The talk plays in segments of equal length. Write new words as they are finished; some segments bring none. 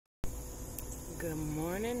Good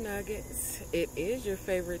morning, Nuggets. It is your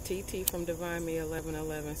favorite TT from Divine Me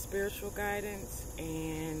 1111 Spiritual Guidance,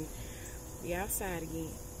 and we outside again.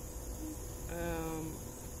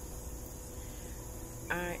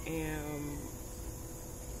 I am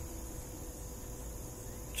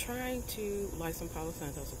trying to, like some Palo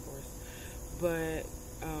Santos, of course, but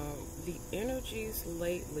the energies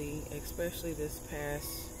lately, especially this past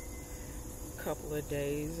couple of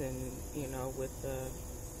days, and with the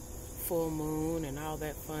full moon and all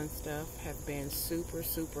that fun stuff, have been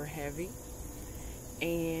super heavy,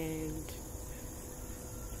 and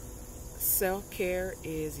self-care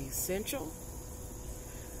is essential.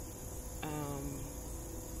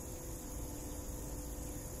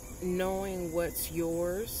 Knowing what's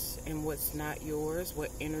yours and what's not yours, what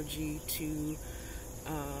energy to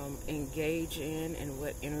engage in and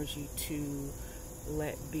what energy to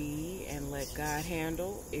let be and let God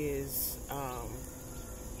handle is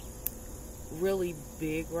really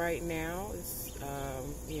big right now. It's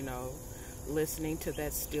listening to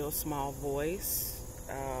that still small voice,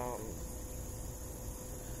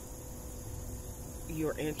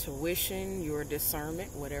 your intuition, your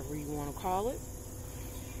discernment, whatever you want to call it.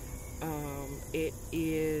 It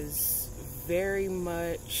is very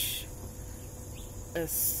much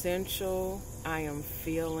essential, I am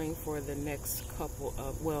feeling, for the next couple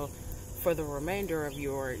of, for the remainder of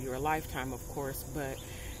your lifetime, of course, but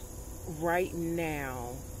right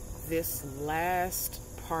now, this last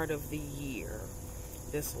part of the year,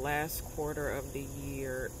 this last quarter of the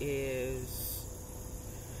year is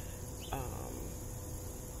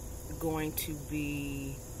going to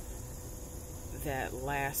be that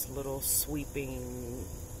last little sweeping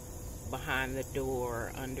behind the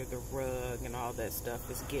door, under the rug, and all that stuff.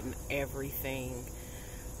 Is getting everything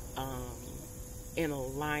in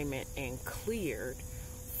alignment and cleared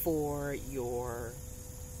for your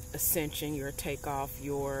ascension, your takeoff,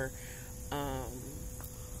 your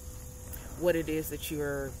what it is that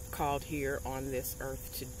you're called here on this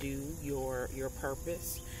earth to do, your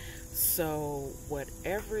purpose. So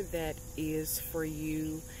whatever that is for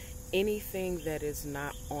you, anything that is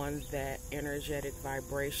not on that energetic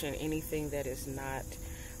vibration, anything that is not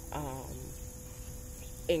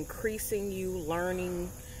increasing you, learning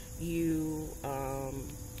you,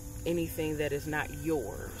 anything that is not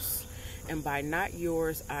yours. And by not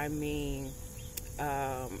yours, I mean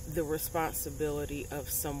the responsibility of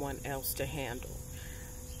someone else to handle.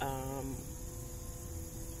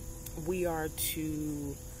 We are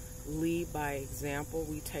to lead by example.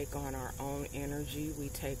 We take on our own energy. We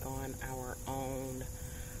take on our own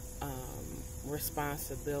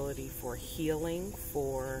responsibility for healing,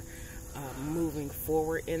 for moving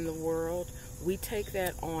forward in the world. We take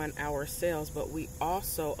that on ourselves, but we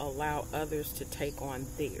also allow others to take on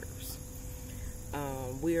theirs.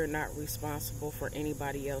 We are not responsible for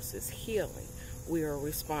anybody else's healing. We are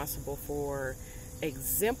responsible for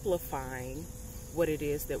exemplifying what it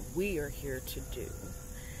is that we are here to do.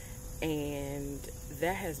 And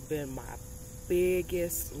that has been my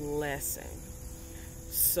biggest lesson.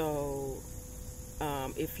 So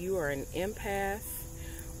if you are an empath,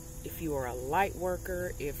 if you are a light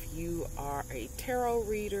worker, if you are a tarot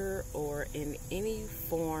reader, or in any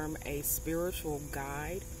form a spiritual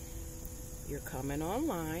guide, you're coming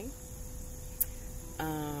online.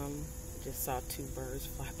 Just saw two birds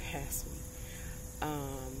fly past me.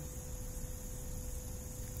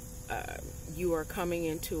 You are coming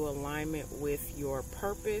into alignment with your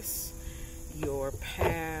purpose, your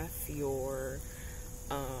path, your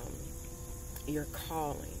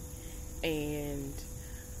calling, and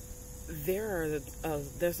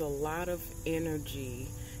there's a lot of energy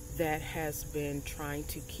that has been trying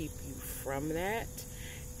to keep you from that.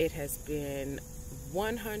 It has been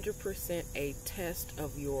 100% a test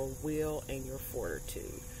of your will and your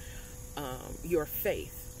fortitude, your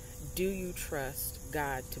faith. Do you trust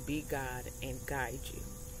God to be God and guide you?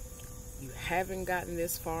 You haven't gotten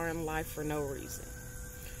this far in life for no reason.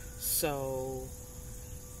 So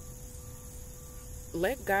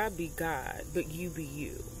let God be God, but you be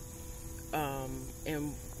you.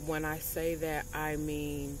 And when I say that, I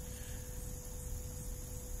mean,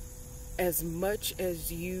 as much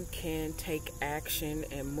as you can take action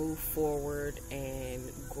and move forward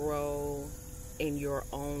and grow in your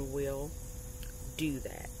own will, do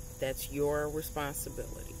that. That's your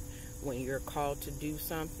responsibility. When you're called to do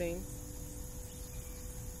something,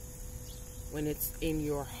 when it's in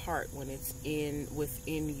your heart, when it's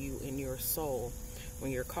within you, in your soul,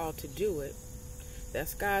 when you're called to do it,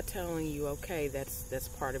 that's God telling you, okay, that's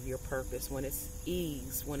part of your purpose. When it's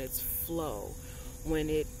ease, when it's flow,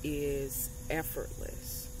 when it is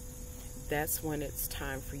effortless, that's when it's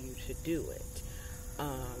time for you to do it.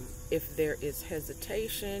 If there is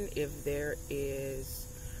hesitation, if there is,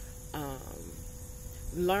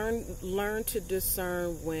 learn to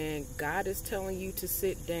discern when God is telling you to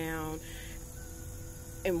sit down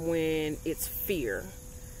and when it's fear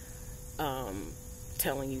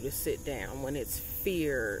telling you to sit down, when it's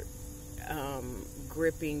fear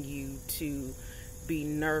gripping you to be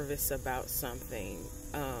nervous about something,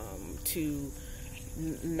 to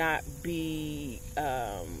not be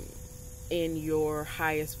in your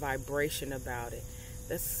highest vibration about it.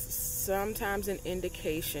 That's sometimes an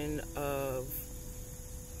indication of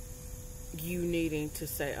you needing to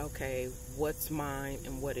say, okay, what's mine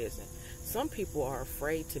and what isn't. Some people are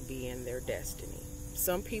afraid to be in their destiny.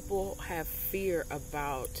 Some people have fear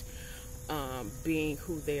about being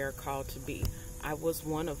who they are called to be. I was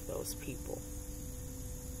one of those people.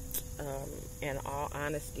 In all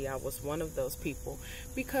honesty, I was one of those people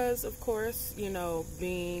because, of course,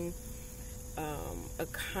 being a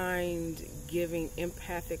kind, giving,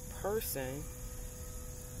 empathic person,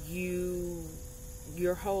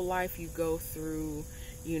 your whole life you go through,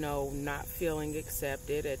 not feeling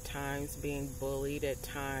accepted, at times being bullied, at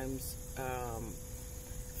times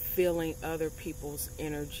feeling other people's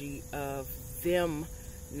energy of them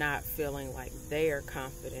not feeling like they are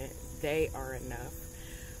confident, they are enough.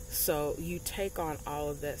 So you take on all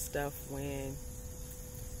of that stuff when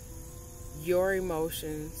your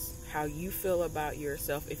emotions, how you feel about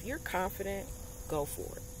yourself, if you're confident, go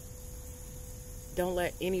for it. Don't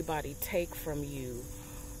let anybody take from you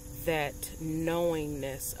that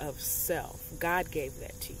knowingness of self. God gave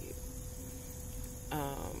that to you.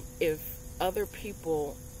 If other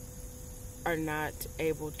people are not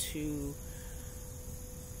able to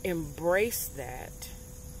embrace that,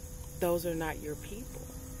 those are not your people.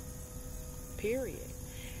 Period.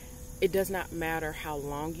 It does not matter how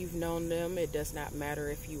long you've known them. It does not matter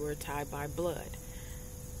if you were tied by blood.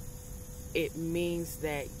 It means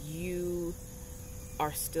that you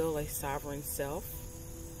are still a sovereign self.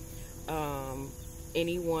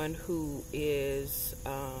 Anyone who is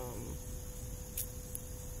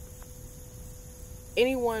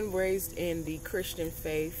anyone raised in the Christian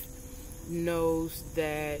faith knows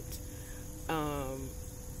that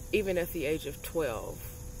even at the age of 12,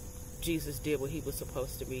 Jesus did what he was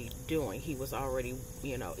supposed to be doing. He was already,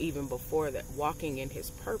 even before that, walking in his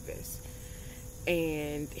purpose.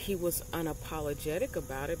 And he was unapologetic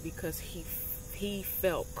about it because he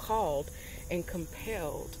felt called and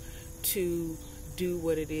compelled to do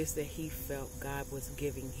what it is that he felt God was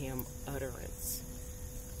giving him utterance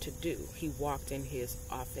to do. He walked in his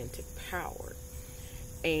authentic power.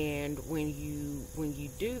 And when you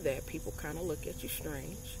do that, people kind of look at you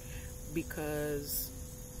strange because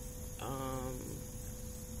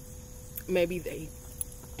maybe they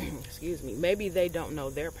maybe they don't know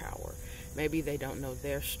their power, maybe they don't know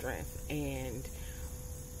their strength. And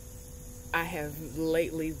I have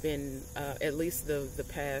lately been at least the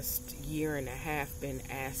past year and a half been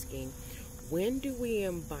asking, when do we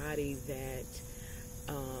embody that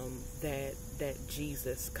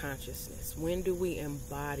Jesus consciousness? When do we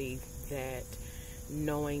embody that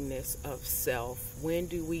knowingness of self? When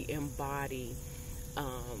do we embody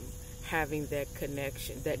having that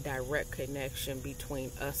connection, that direct connection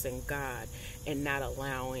between us and God, and not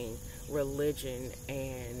allowing religion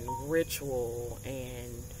and ritual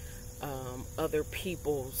and other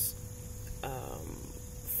people's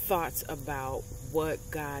thoughts about what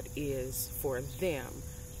God is for them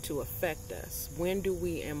to affect us? When do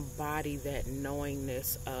we embody that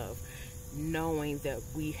knowingness of knowing that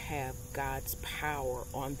we have God's power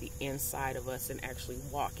on the inside of us and actually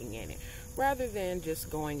walking in it, rather than just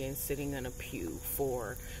going and sitting in a pew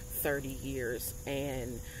for 30 years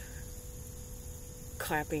and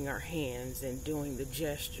clapping our hands and doing the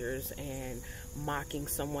gestures and mocking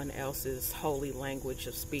someone else's holy language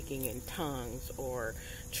of speaking in tongues, or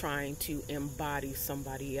trying to embody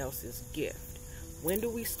somebody else's gift? When do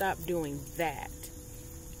we stop doing that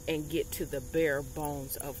and get to the bare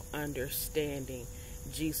bones of understanding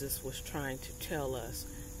Jesus was trying to tell us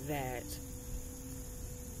that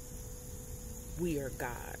we are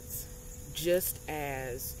God's, just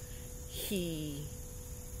as he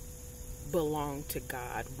belonged to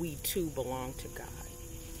God, we too belong to God.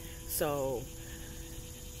 So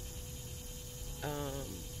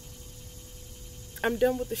I'm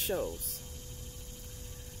done with the shows.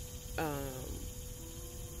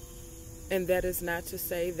 And that is not to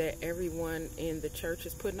say that everyone in the church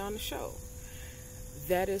is putting on a show.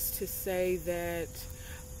 That is to say that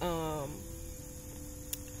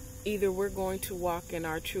either we're going to walk in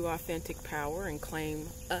our true authentic power and claim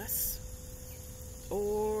us,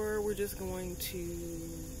 or we're just going to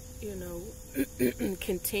you know,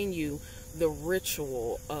 continue the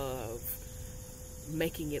ritual of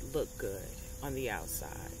making it look good on the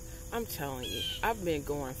outside. I'm telling you, I've been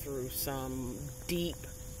going through some deep,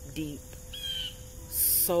 deep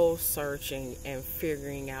soul searching and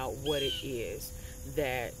figuring out what it is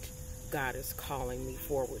that God is calling me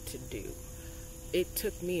forward to do. It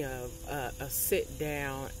took me a sit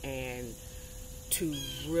down and to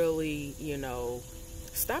really,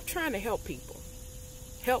 stop trying to help people.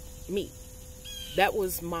 Help me. That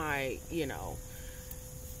was my,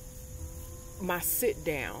 my sit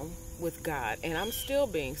down with God. And I'm still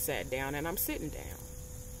being sat down and I'm sitting down.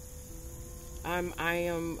 I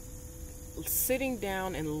am sitting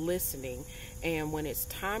down and listening, and when it's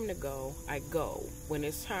time to go, I go. When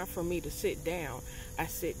it's time for me to sit down, I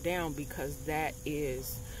sit down, because that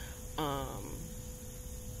is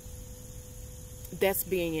that's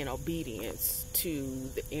being in obedience to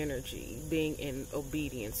the energy, being in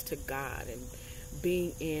obedience to God, and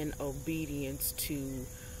being in obedience to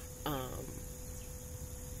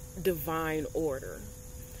divine order.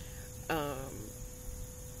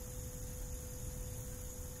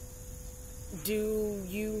 Do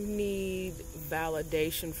you need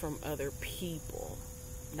validation from other people?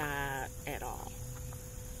 Not at all.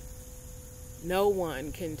 No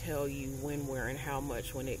one can tell you when, where, and how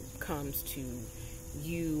much when it comes to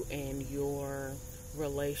you and your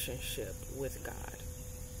relationship with God.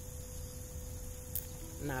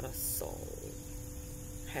 Not a soul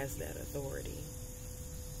has that authority.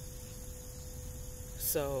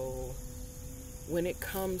 So when it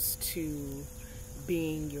comes to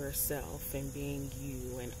being yourself and being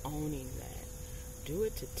you and owning that, do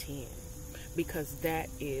it to 10, because that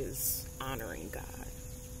is honoring God.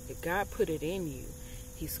 If God put it in you,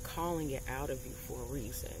 He's calling it out of you for a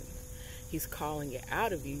reason. He's calling it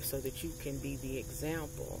out of you so that you can be the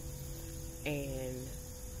example, and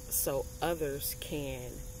so others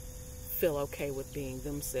can feel okay with being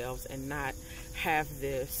themselves and not have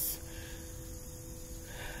this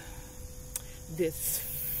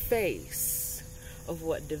face of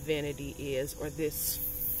what divinity is, or this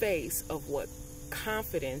face of what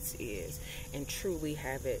confidence is, and truly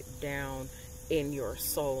have it down in your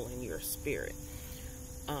soul and your spirit.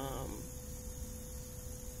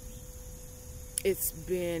 It's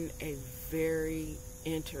been a very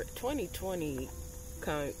 2020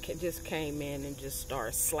 just came in and just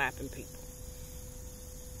started slapping people.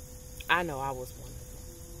 I know I was one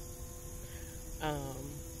of them.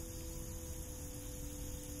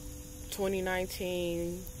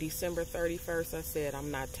 2019, December 31st, I said,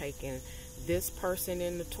 I'm not taking this person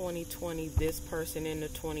into 2020, this person into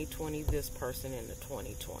 2020, this person into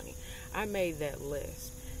 2020. I made that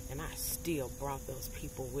list, and I still brought those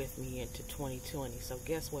people with me into 2020. So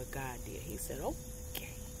guess what God did? He said, okay,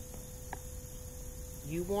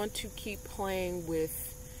 you want to keep playing with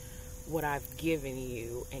what I've given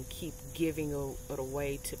you and keep giving it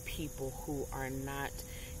away to people who are not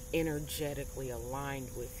energetically aligned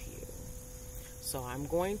with you. So I'm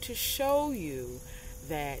going to show you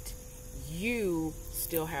that you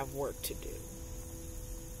still have work to do.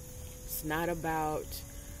 It's not about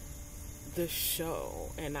the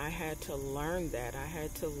show. And I had to learn that. I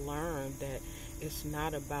had to learn that it's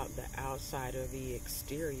not about the outside or the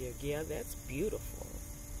exterior. Yeah, that's beautiful.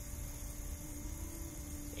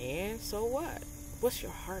 And so what? What's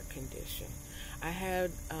your heart condition? I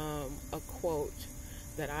had a quote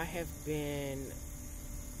that I have been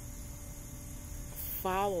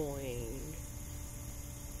following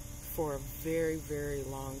for a very, very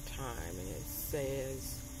long time, and it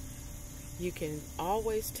says, you can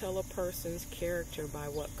always tell a person's character by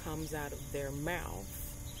what comes out of their mouth.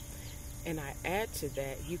 And I add to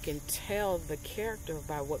that, you can tell the character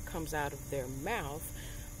by what comes out of their mouth,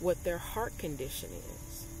 what their heart condition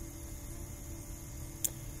is.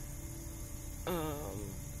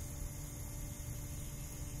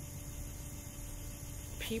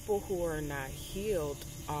 People who are not healed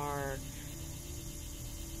are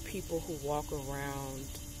people who walk around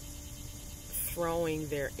throwing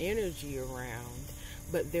their energy around,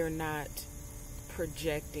 but they're not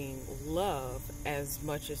projecting love as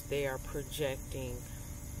much as they are projecting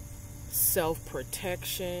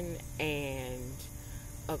self-protection and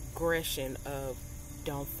aggression of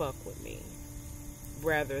don't fuck with me,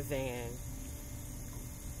 rather than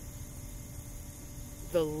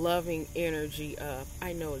the loving energy of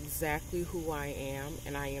I know exactly who I am,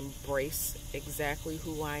 and I embrace exactly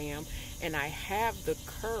who I am, and I have the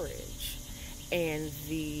courage and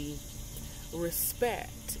the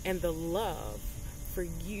respect and the love for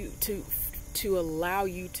you to allow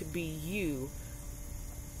you to be you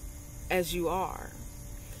as you are.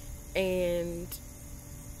 And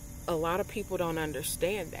a lot of people don't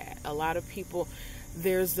understand that. A lot of people,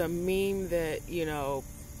 there's a meme that,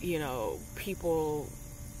 people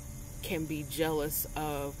can be jealous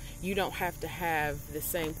of. You don't have to have the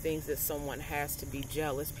same things that someone has to be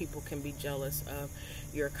jealous. People can be jealous of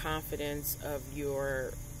your confidence, of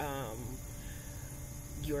your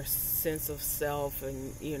sense of self,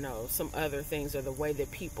 and some other things, or the way that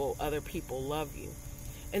other people love you.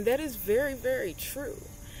 And that is very, very true.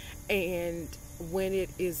 And when it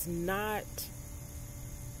is not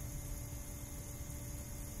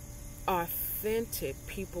authentic,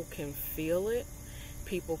 people can feel it,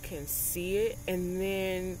 people can see it, and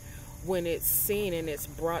then when it's seen and it's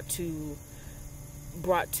brought to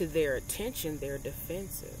their attention, they're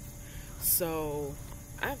defensive. So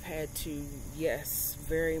I've had to, yes,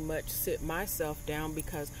 very much sit myself down,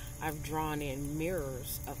 because I've drawn in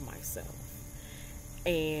mirrors of myself,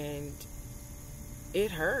 and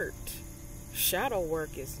it hurt. Shadow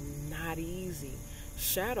work is not easy.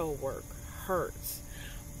 Shadow work hurts,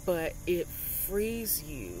 but it frees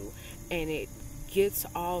you, and it gets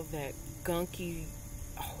all that gunky,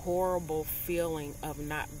 horrible feeling of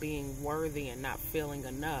not being worthy and not feeling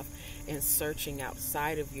enough, and searching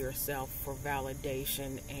outside of yourself for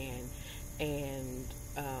validation and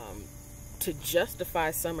to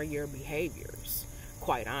justify some of your behaviors,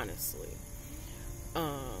 quite honestly.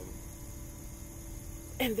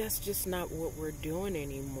 And that's just not what we're doing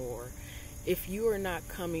anymore. If you are not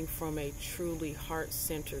coming from a truly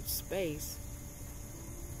heart-centered space,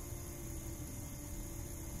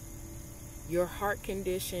 your heart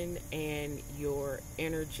condition and your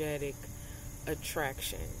energetic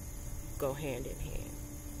attraction go hand in hand.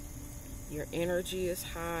 Your energy is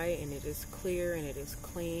high, and it is clear, and it is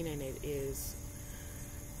clean, and it is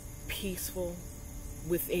peaceful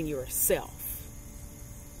within yourself,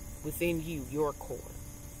 within you, your core.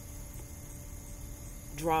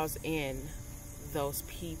 Draws in those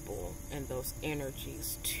people and those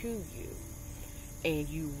energies to you, and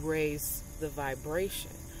you raise the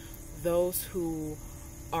vibration. Those who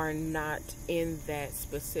are not in that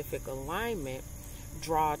specific alignment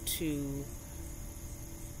draw to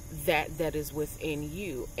that is within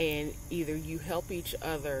you, and either you help each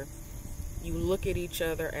other, you look at each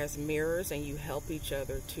other as mirrors, and you help each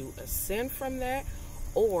other to ascend from that,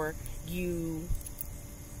 or you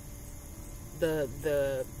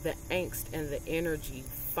the angst and the energy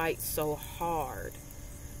fight so hard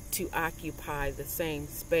to occupy the same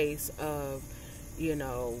space of,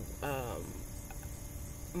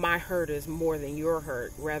 my hurt is more than your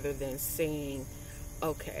hurt, rather than saying,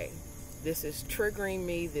 okay, this is triggering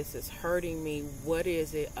me, this is hurting me, what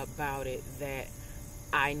is it about it that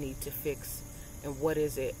I need to fix, and what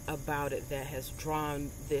is it about it that has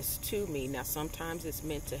drawn this to me? Now, sometimes it's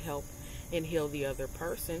meant to help and heal the other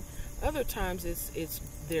person. Other times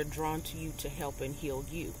they're drawn to you to help and heal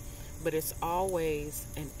you. But it's always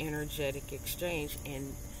an energetic exchange,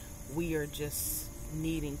 and we are just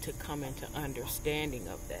needing to come into understanding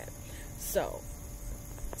of that. So,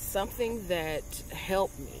 something that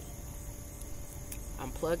helped me,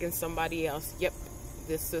 I'm plugging somebody else. Yep,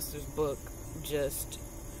 this sister's book just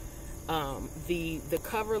the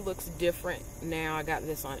cover looks different now. I got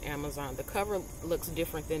this on Amazon. The cover looks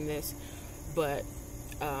different than this, but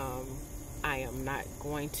I am not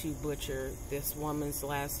going to butcher this woman's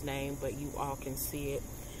last name, but you all can see it.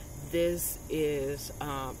 This is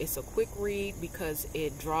it's a quick read, because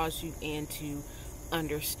it draws you into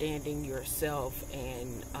understanding yourself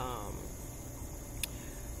and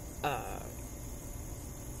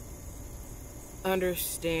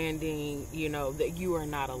understanding, that you are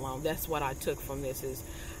not alone. That's what I took from this, is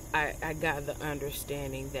I got the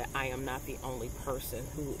understanding that I am not the only person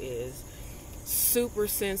who is super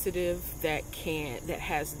sensitive, that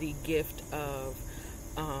has the gift of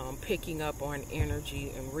picking up on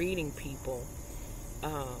energy and reading people.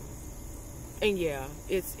 And yeah,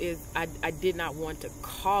 I did not want to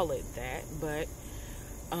call it that, but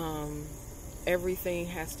everything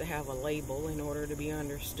has to have a label in order to be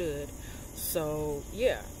understood. So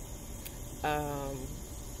yeah,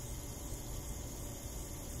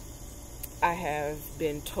 I have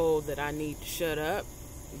been told that I need to shut up,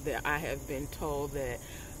 that I have been told that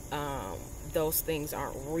those things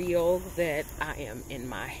aren't real, that I am in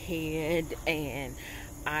my head and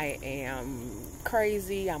I am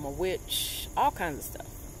crazy, I'm a witch, all kinds of stuff.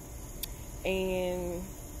 And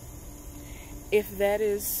if that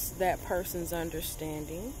is that person's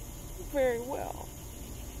understanding, very well.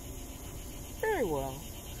 Very well.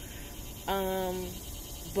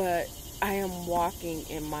 But I am walking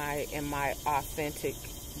in my authentic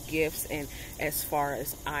gifts, and as far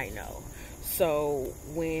as I know. So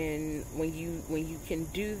when you can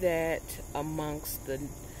do that amongst the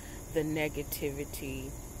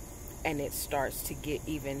negativity, and it starts to get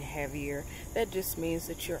even heavier, that just means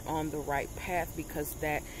that you're on the right path, because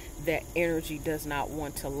that energy does not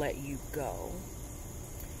want to let you go.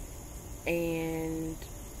 And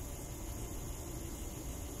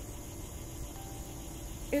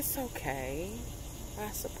it's okay,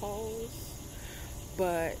 I suppose,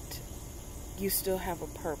 but you still have a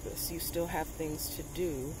purpose. You still have things to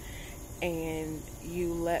do, and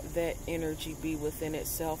you let that energy be within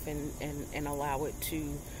itself, and allow it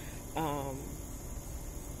to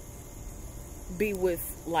be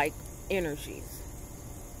with like energies,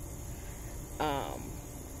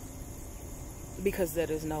 because that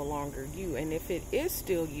is no longer you. And if it is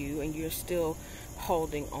still you and you're still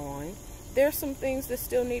holding on, there's some things that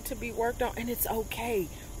still need to be worked on, and it's okay.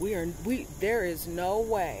 There is no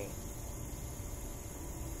way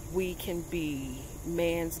we can be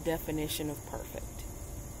man's definition of perfect.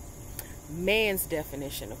 Man's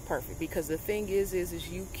definition of perfect, because the thing is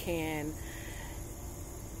you can,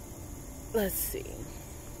 let's see,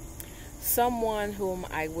 someone whom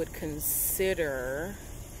I would consider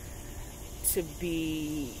to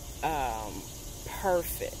be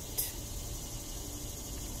perfect,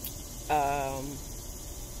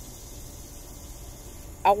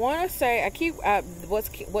 I want to say,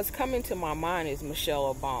 what's coming to my mind is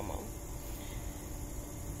Michelle Obama,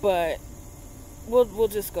 but we'll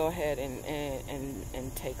just go ahead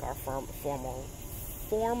and take our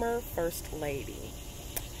former first lady.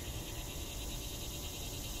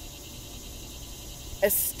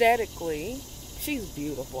 Aesthetically, she's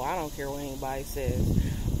beautiful. I don't care what anybody says,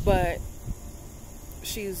 but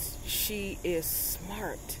she is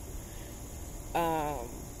smart,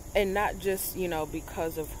 and not just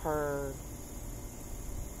because of her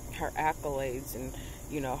accolades and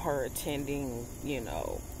her attending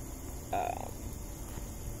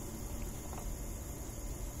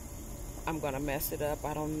I'm gonna mess it up.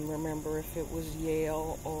 I don't remember if it was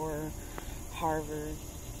Yale or Harvard,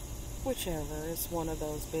 whichever. It's one of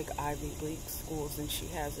those big Ivy League schools, and she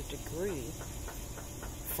has a degree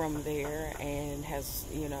from there, and has,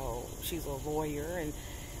 she's a lawyer, and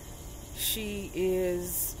she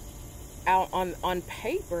is out on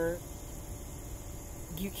paper.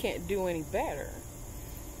 You can't do any better.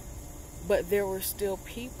 But there were still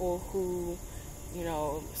people who,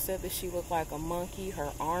 said that she looked like a monkey,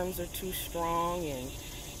 her arms are too strong, and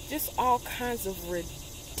just all kinds of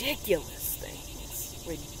ridiculous things.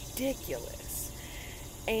 Ridiculous.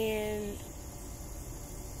 And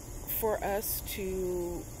for us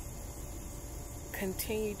to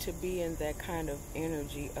continue to be in that kind of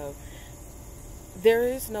energy of, there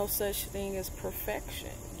is no such thing as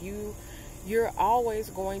perfection. You're always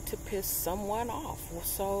going to piss someone off.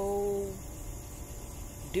 So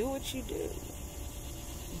do what you do.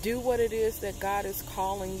 Do what it is that God is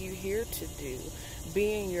calling you here to do.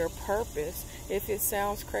 Be in your purpose. If it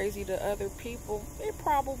sounds crazy to other people, it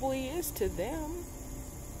probably is to them.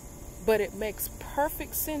 But it makes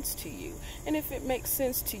perfect sense to you. And if it makes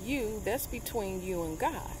sense to you, that's between you and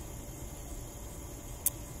God.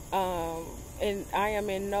 And I am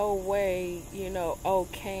in no way,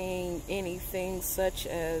 okaying anything such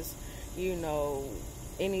as,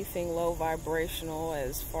 anything low vibrational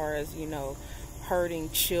as far as, hurting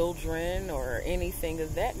children or anything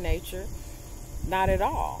of that nature. Not at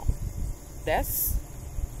all. That's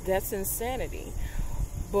insanity.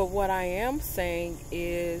 But what I am saying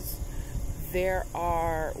is, there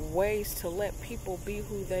are ways to let people be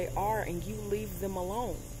who they are, and you leave them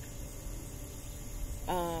alone.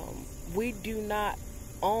 We do not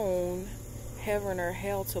own heaven or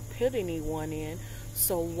hell to put anyone in.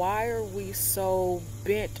 So why are we so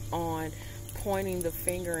bent on pointing the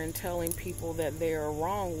finger and telling people that they are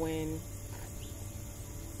wrong when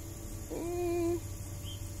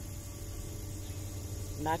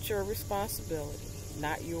not your responsibility,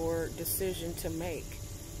 not your decision to make?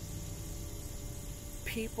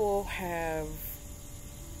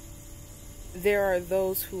 There are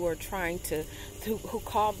those who are trying who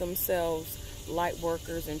call themselves light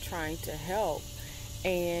workers and trying to help,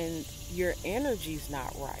 and your energy's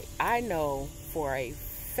not right. I know for a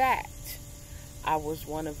fact I was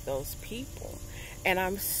one of those people,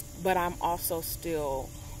 but I'm also still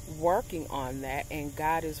working on that, and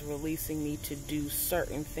God is releasing me to do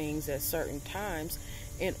certain things at certain times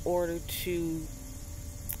in order to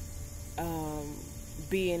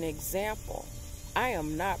be an example. I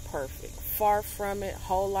am not perfect. Far from it.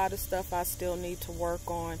 Whole lot of stuff I still need to work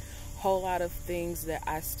on. Whole lot of things that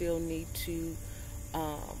I still need to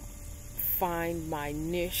find my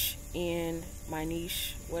niche,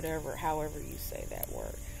 whatever, however you say that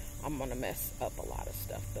word. I'm going to mess up a lot of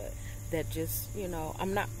stuff, but that just,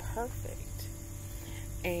 I'm not perfect.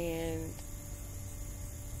 And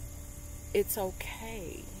it's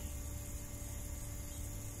okay.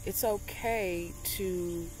 It's okay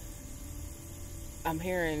to, I'm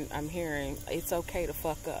hearing, it's okay to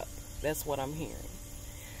fuck up. That's what I'm hearing.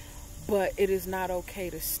 But it is not okay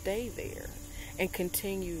to stay there and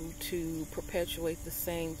continue to perpetuate the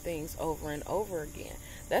same things over and over again.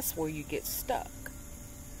 That's where you get stuck.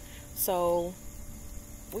 So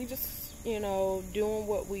we just, doing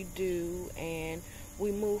what we do, and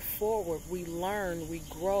we move forward. We learn, we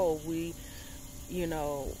grow, we,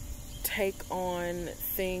 take on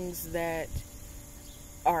things that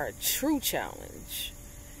are a true challenge,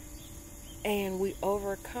 and we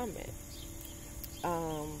overcome it.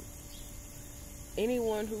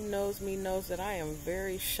 Anyone who knows me knows that I am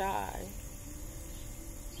very shy,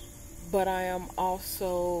 but I am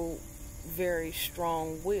also very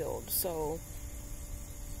strong-willed. So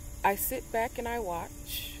I sit back and I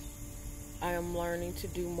watch. I am learning to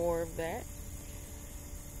do more of that.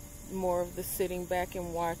 More of the sitting back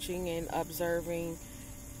and watching and observing,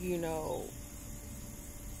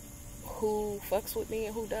 who fucks with me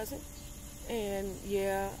and who doesn't. And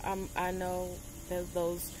yeah, I know that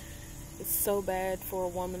it's so bad for a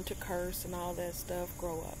woman to curse and all that stuff.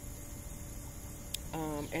 Grow up.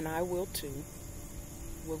 And I will too.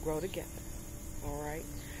 We'll grow together. Alright.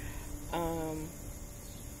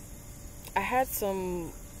 I had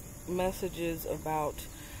some messages about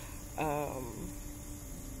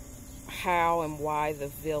how and why the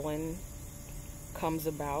villain comes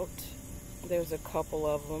about. There's a couple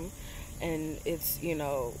of them, and it's,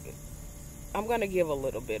 I'm going to give a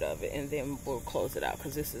little bit of it, and then we'll close it out,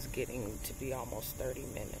 because this is getting to be almost 30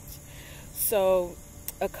 minutes. So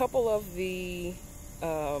a couple of the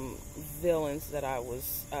villains that I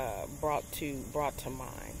was brought to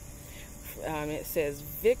mind. It says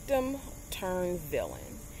victim turned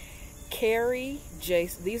villain. Carrie,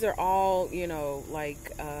 Jason, these are all,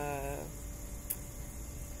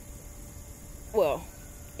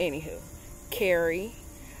 anywho, Carrie,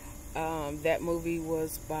 that movie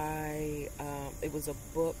was by, it was a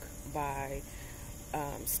book by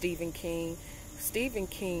Stephen King. Stephen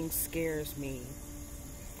King scares me,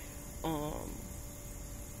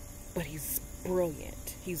 but he's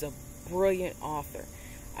brilliant. He's a brilliant author.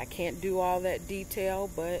 I can't do all that detail,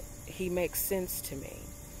 but he makes sense to me.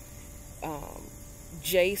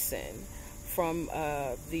 Jason from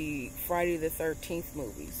the Friday the 13th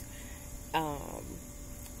movies.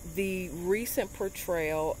 The recent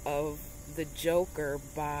portrayal of the Joker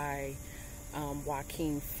by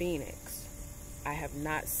Joaquin Phoenix. I have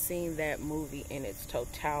not seen that movie in its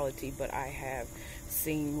totality, but I have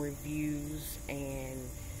seen reviews, and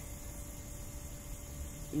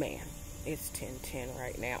man, it's 10/10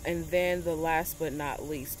 right now. And then the last but not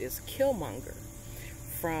least is Killmonger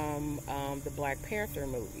from the Black Panther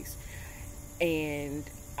movies. And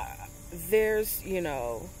there's,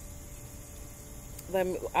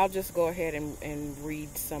 I'll just go ahead and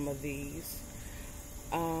read some of these,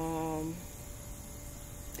 and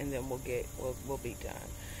then we'll be done.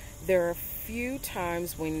 There are a few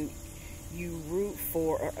times when you root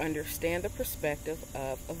for or understand the perspective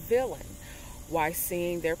of a villain. Why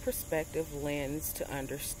seeing their perspective lends to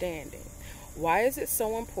understanding. Why is it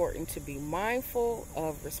so important to be mindful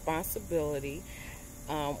of responsibility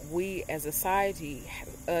we as a society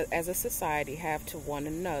have to one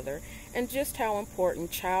another, and just how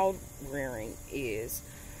important child rearing is,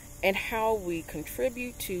 and how we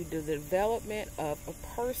contribute to the development of a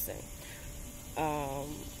person.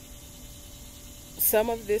 Some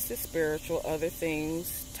of this is spiritual, other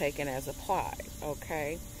things taken as applied.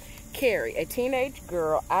 Okay. Carrie, a teenage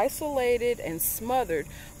girl isolated and smothered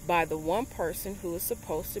by the one person who is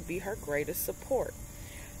supposed to be her greatest support,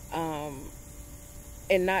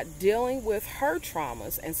 and not dealing with her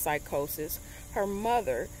traumas and psychosis. Her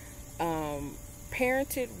mother,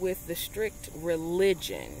 parented with the strict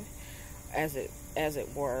religion, as it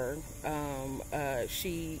were.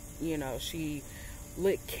 She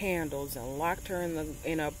lit candles and locked her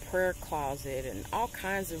in a prayer closet, and all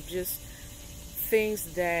kinds of just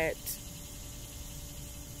things that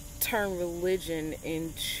turn religion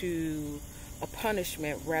into a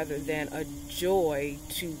punishment rather than a joy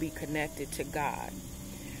to be connected to God.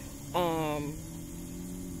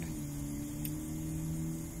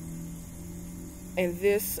 And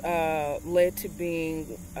this led to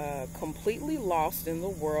being completely lost in the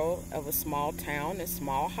world of a small town and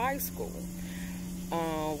small high school.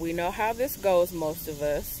 We know how this goes, most of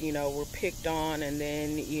us. We're picked on, and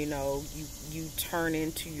then, you turn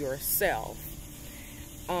into yourself.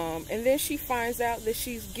 And then she finds out that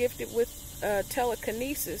she's gifted with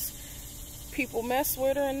telekinesis. People mess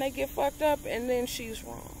with her and they get fucked up, and then she's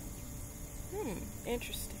wrong.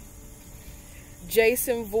 Interesting.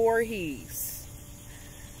 Jason Voorhees.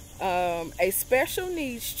 A special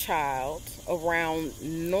needs child around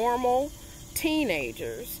normal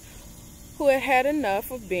teenagers who had had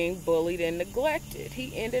enough of being bullied and neglected.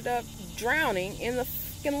 He ended up drowning in the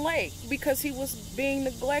fucking lake because he was being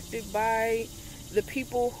neglected by the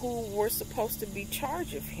people who were supposed to be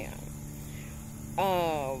charged of him.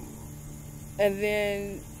 And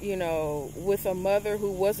then, with a mother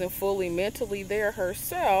who wasn't fully mentally there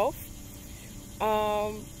herself,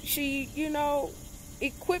 she,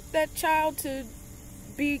 equipped that child to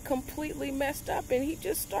be completely messed up, and he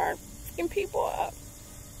just started fucking people up.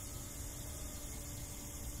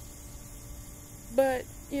 But,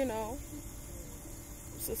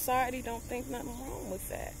 society don't think nothing wrong with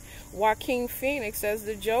that. Joaquin Phoenix as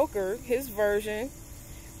the Joker, his version,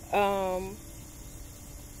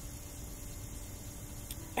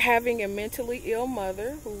 having a mentally ill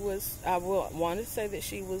mother who was, I want to say that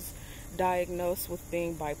she was diagnosed with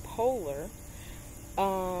being bipolar,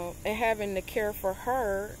 and having to care for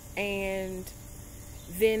her, and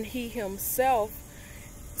then he himself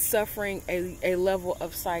suffering a level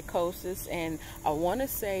of psychosis. And I want to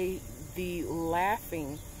say the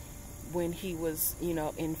laughing when he was,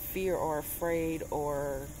 in fear or afraid,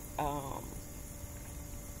 or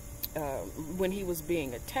when he was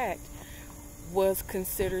being attacked, was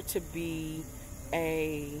considered to be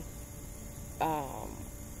a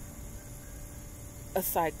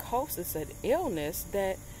psychosis, an illness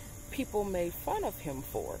that people made fun of him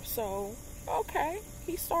for. So, okay,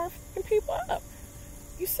 he started fucking people up.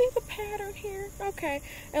 You see the pattern here? Okay.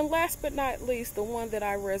 And last but not least, the one that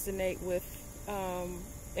I resonate with,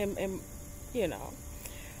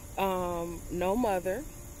 no mother,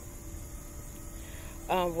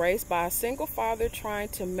 raised by a single father, trying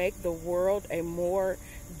to make the world a more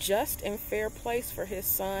just and fair place for his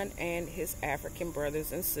son and his African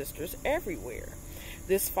brothers and sisters everywhere.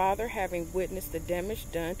 This father, having witnessed the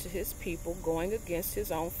damage done to his people, going against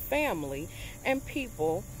his own family and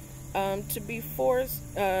people, to be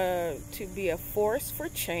a force for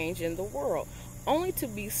change in the world, only to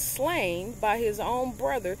be slain by his own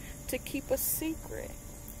brother to keep a secret.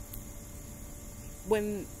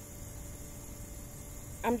 When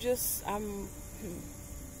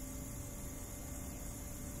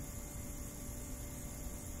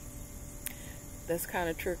that's kind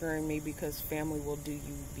of triggering me, because family will do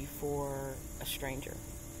you before a stranger.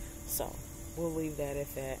 So we'll leave that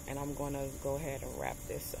at that, and I'm going to go ahead and wrap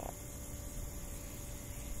this up.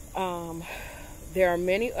 There are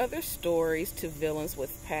many other stories to villains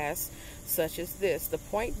with past such as this. The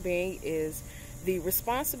point being is the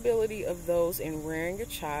responsibility of those in rearing a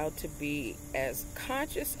child to be as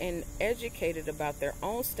conscious and educated about their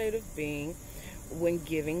own state of being when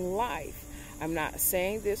giving life. I'm not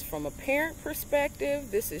saying this from a parent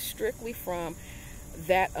perspective. This is strictly from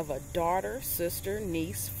that of a daughter, sister,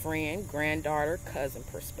 niece, friend, granddaughter, cousin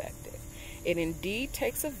perspective. It indeed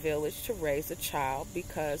takes a village to raise a child,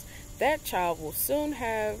 because that child will soon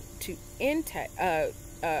have to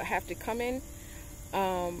come in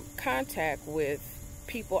contact with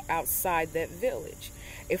people outside that village.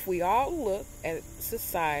 If we all look at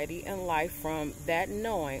society and life from that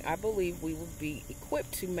knowing, I believe we will be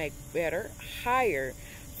equipped to make better, higher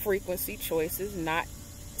frequency choices, not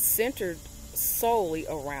centered solely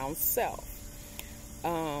around self.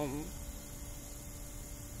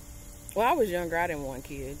 When I was younger, I didn't want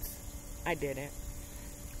kids. I didn't.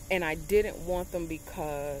 And I didn't want them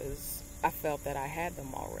because I felt that I had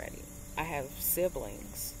them already. I have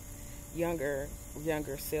siblings, younger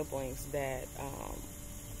siblings that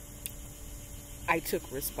I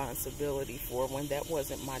took responsibility for when that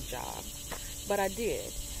wasn't my job. But I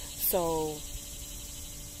did. So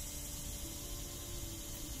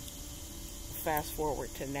fast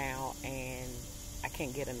forward to now, and I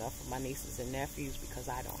can't get enough of my nieces and nephews because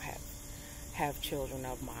I don't have children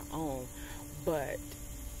of my own. But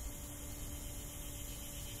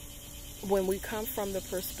when we come from the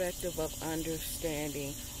perspective of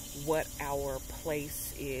understanding what our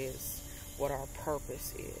place is, what our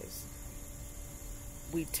purpose is,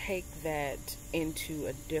 we take that into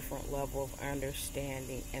a different level of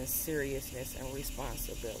understanding and seriousness and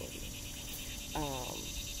responsibility.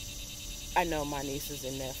 I know my nieces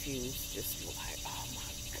and nephews just like, oh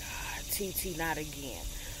my God, TT, not again.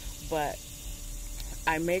 But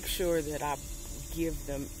I make sure that I give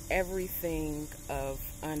them everything of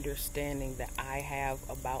understanding that I have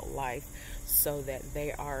about life so that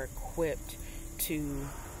they are equipped to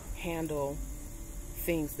handle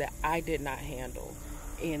things that I did not handle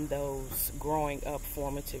in those growing up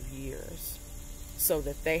formative years, so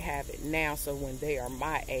that they have it now, so when they are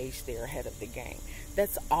my age, they're ahead of the game.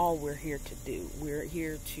 That's all we're here to do. We're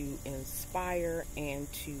here to inspire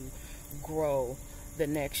and to grow the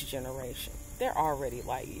next generation. They're already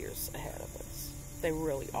light years ahead of us. They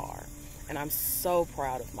really are. And I'm so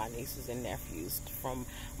proud of my nieces and nephews, from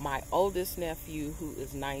my oldest nephew who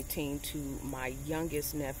is 19 to my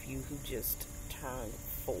youngest nephew who just turned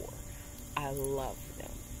 4. I love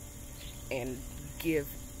them and give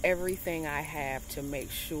everything I have to make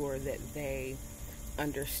sure that they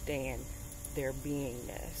understand their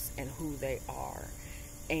beingness and who they are,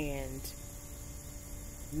 and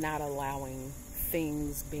not allowing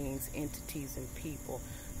things, beings, entities, and people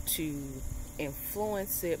to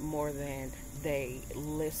influence it more than they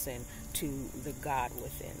listen to the God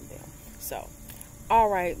within them. So, all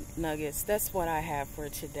right, Nuggets, that's what I have for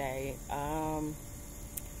today.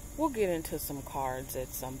 We'll get into some cards at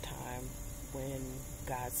some time when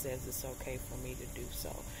God says it's okay for me to do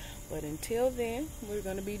so. But until then, we're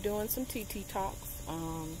going to be doing some TT Talks,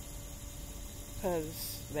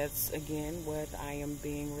 because that's, again, what I am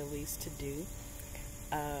being released to do.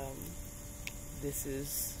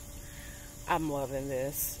 I'm loving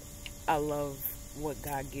this. I love what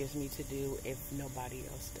God gives me to do. If nobody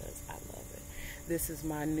else does, I love it. This is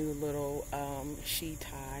my new little she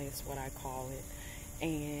tie, is what I call it.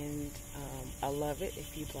 And I love it.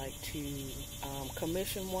 If you'd like to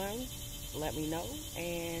commission one, let me know,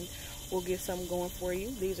 and we'll get something going for you.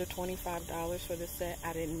 These are $25 for the set.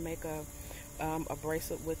 I didn't make a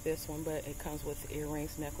bracelet with this one, but it comes with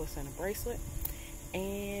earrings, necklace, and a bracelet.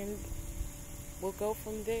 And we'll go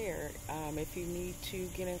from there. If you need to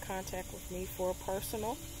get in contact with me for a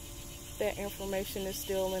personal, that information is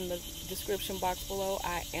still in the description box below.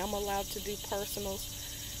 I am allowed to do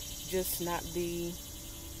personals, just not the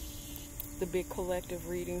big collective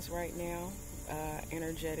readings right now,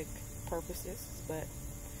 energetic purposes. But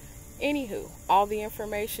anywho, all the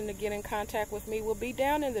information to get in contact with me will be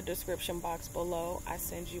down in the description box below. I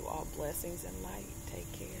send you all blessings and light.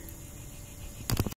 Take care.